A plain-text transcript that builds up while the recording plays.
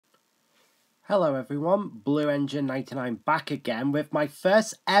Hello everyone, Blue Engine 99 back again with my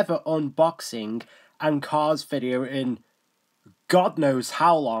first ever unboxing and cars video in God knows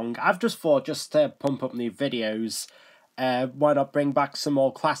how long. I've just thought just to pump up new videos, why not bring back some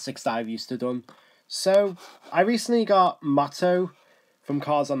more classics that I've used to done. So, I recently got Mato from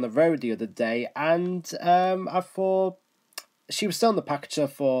Cars on the Road the other day, and I thought she was still in the package, so I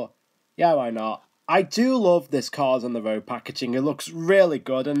thought, yeah, why not? I do love this Cars on the Road packaging. It looks really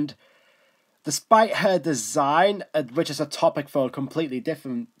good, and despite her design, which is a topic for a completely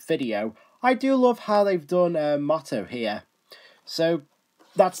different video, I do love how they've done Mato here. So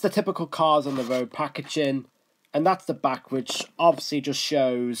that's the typical Cars on the Road packaging, and that's the back, which obviously just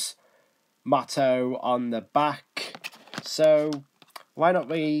shows Mato on the back. So why not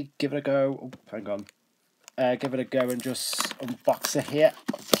we give it a go? Oh, hang on. Give it a go and just unbox it here.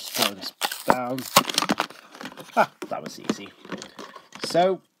 I'll just throw this down. Ah, that was easy.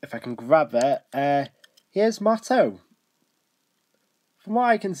 So, if I can grab it, here's Mato. From what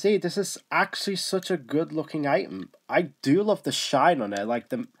I can see, this is actually such a good looking item. I do love the shine on it, like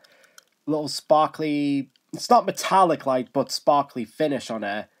the little sparkly, it's not metallic like, but sparkly finish on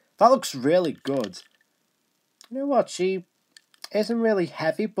it. That looks really good. You know what, she isn't really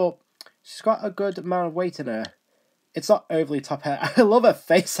heavy, but she's got a good amount of weight in her. It's not overly top hair. I love her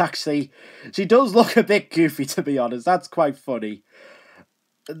face, actually. She does look a bit goofy, to be honest. That's quite funny.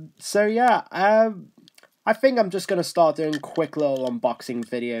 So yeah, I think I'm just going to start doing quick little unboxing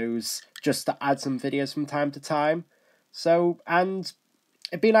videos just to add some videos from time to time. So, and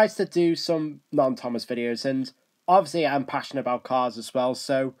it'd be nice to do some non-Thomas videos, and obviously I'm passionate about cars as well,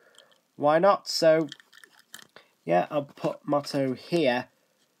 so why not? So yeah, I'll put Mato here.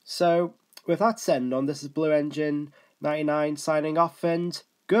 So with that said, this is Blue Engine 99 signing off, and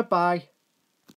goodbye.